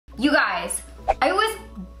You guys, I was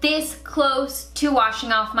this close to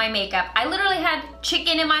washing off my makeup. I literally had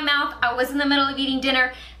chicken in my mouth. I was in the middle of eating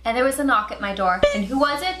dinner and there was a knock at my door. And who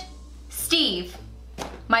was it? Steve,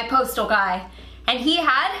 my postal guy. And he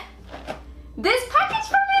had this package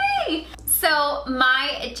for me. So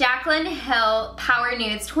my Jaclyn Hill Power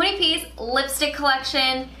Nudes 20-piece lipstick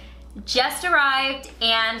collection just arrived.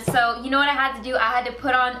 And so you know what I had to do? I had to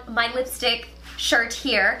put on my lipstick shirt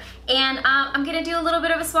here, and I'm gonna do a little bit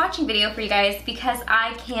of a swatching video for you guys because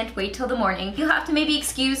I can't wait till the morning. You'll have to maybe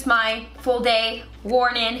excuse my full day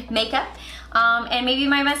worn in makeup and maybe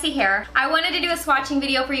my messy hair. I wanted to do a swatching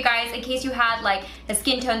video for you guys in case you had like a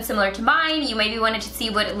skin tone similar to mine. You maybe wanted to see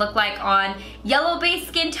what it looked like on yellow based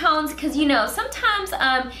skin tones, because you know sometimes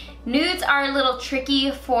nudes are a little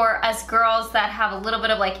tricky for us girls that have a little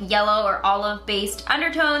bit of like yellow or olive based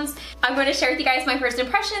undertones. I'm going to share with you guys my first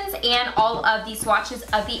impressions and all of the swatches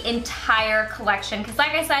of the entire collection, because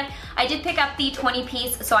like I said, I did pick up the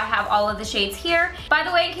 20-piece, so I have all of the shades here. By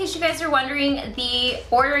the way, in case you guys are wondering, the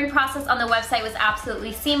ordering process on the website was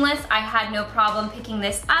absolutely seamless. I had no problem picking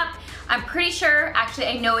this up. I'm pretty sure, actually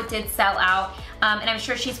I know it did sell out, and I'm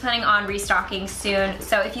sure she's planning on restocking soon.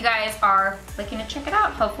 So if you guys are looking to check it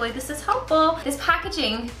out, hopefully this is helpful. This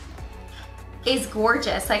packaging is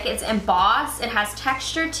gorgeous. Like, it's embossed, it has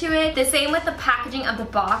texture to it. The same with the packaging of the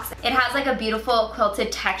box. It has like a beautiful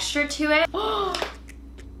quilted texture to it.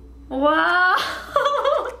 Wow.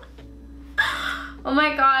 Oh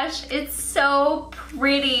my gosh, it's so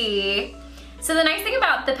pretty. So the nice thing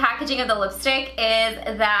about the packaging of the lipstick is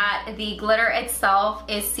that the glitter itself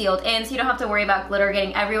is sealed in, so you don't have to worry about glitter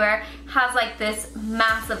getting everywhere. It has like this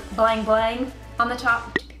massive bling bling on the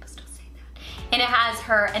top. Do people still say that? And it has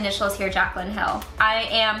her initials here, Jaclyn Hill. I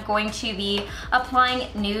am going to be applying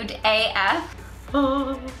Nude AF.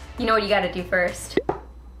 Oh. You know what you gotta do first?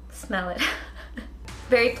 Smell it.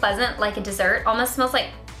 Very pleasant, like a dessert. Almost smells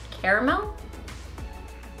like caramel.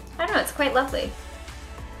 I don't know, it's quite lovely.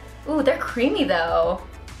 Ooh, they're creamy though.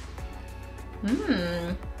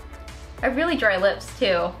 I have really dry lips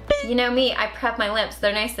too. You know me, I prep my lips.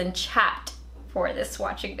 They're nice and chapped for this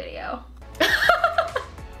swatching video.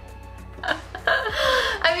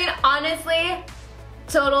 I mean, honestly,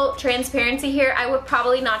 total transparency here, I would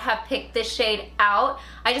probably not have picked this shade out.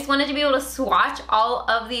 I just wanted to be able to swatch all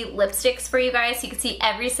of the lipsticks for you guys so you could see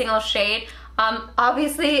every single shade.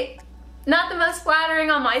 Obviously, not the most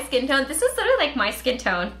flattering on my skin tone. This is sort of like my skin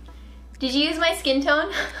tone. Did you use my skin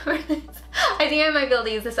tone for this? I think I might be able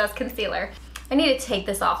to use this as concealer. I need to take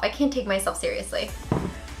this off. I can't take myself seriously.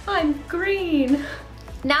 I'm green.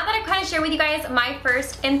 Now that I've kind of shared with you guys my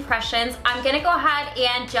first impressions, I'm gonna go ahead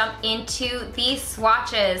and jump into the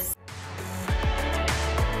swatches.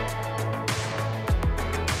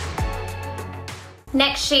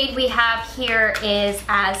 Next shade we have here is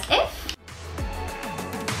As If.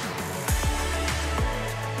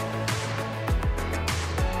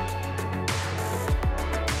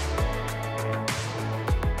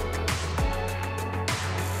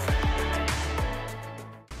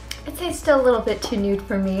 It's still a little bit too nude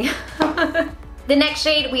for me. The next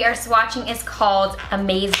shade we are swatching is called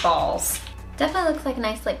Amaze Balls. Definitely looks like a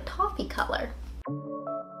nice like toffee color.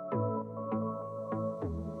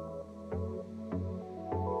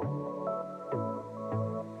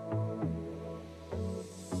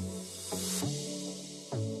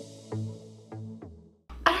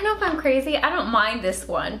 I don't know if I'm crazy. I don't mind this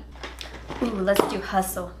one. Ooh, let's do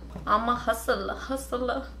Hustle. I'm a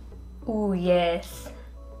hustler. Ooh, yes.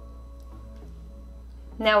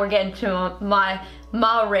 Now we're getting to my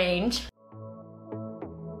range.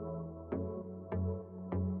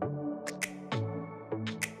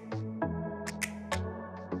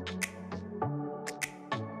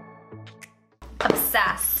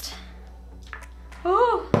 Obsessed.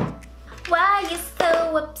 Ooh. Why you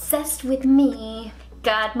so obsessed with me?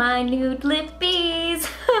 Got my nude lippies.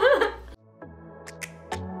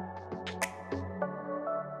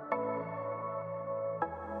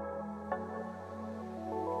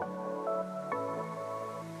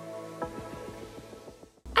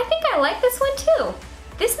 I like this one too.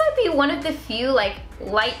 This might be one of the few like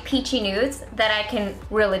light peachy nudes that I can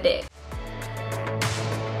really dig.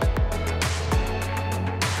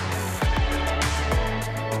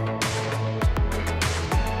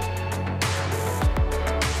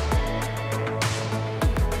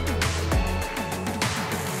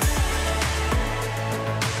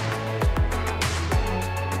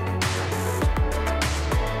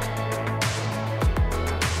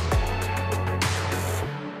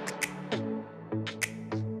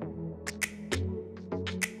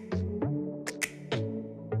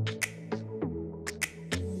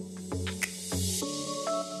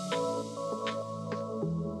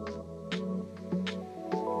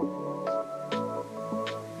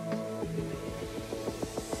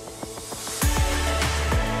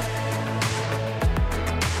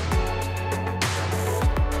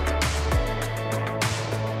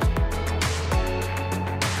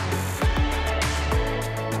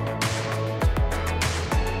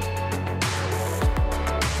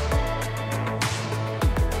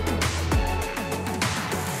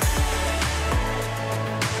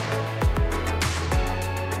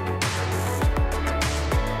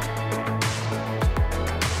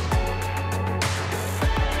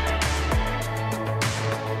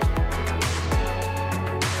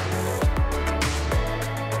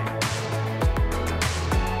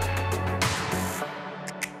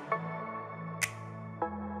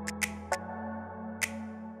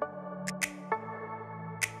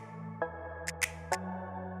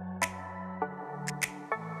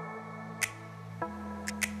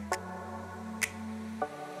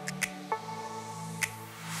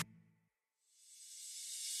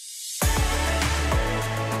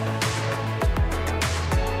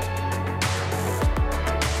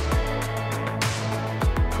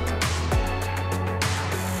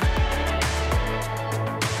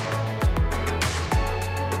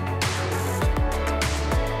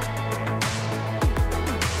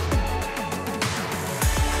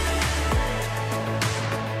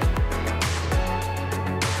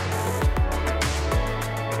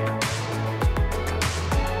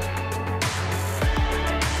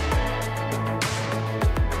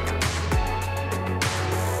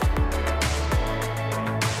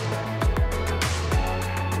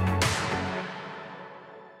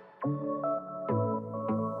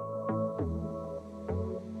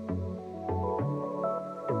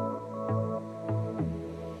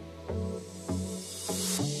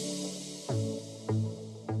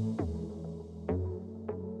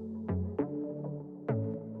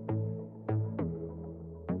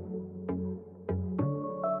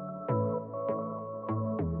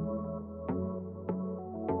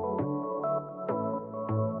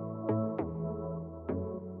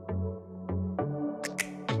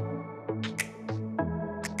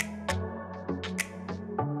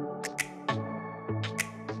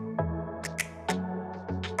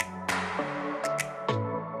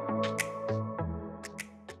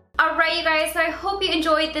 guys, so I hope you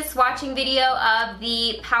enjoyed this swatching video of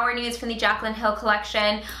the Power Nudes from the Jaclyn Hill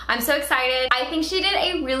collection. I'm so excited. I think she did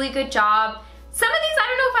a really good job. Some of these, I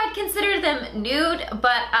don't know if I'd consider them nude,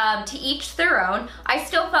 but to each their own. I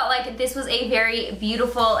still felt like this was a very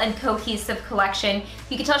beautiful and cohesive collection.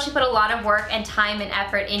 You can tell she put a lot of work and time and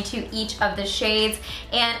effort into each of the shades,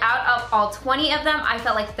 and out of all 20 of them, I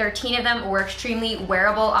felt like 13 of them were extremely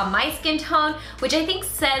wearable on my skin tone, which I think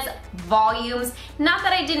says volumes. Not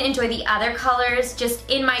that I didn't enjoy the other colors, just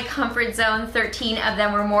in my comfort zone, 13 of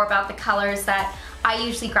them were more about the colors that I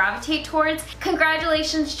usually gravitate towards.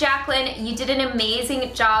 Congratulations, Jaclyn. You did an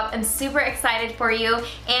amazing job. I'm super excited for you,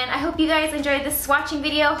 and I hope you guys enjoyed this swatching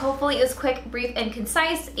video. Hopefully it was quick, brief, and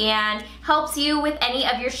concise and helps you with any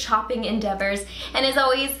of your shopping endeavors. And as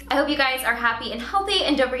always, I hope you guys are happy and healthy,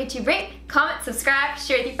 and don't forget to rate, comment, subscribe,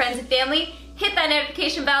 share with your friends and family, hit that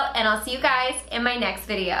notification bell, and I'll see you guys in my next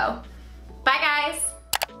video. Bye, guys.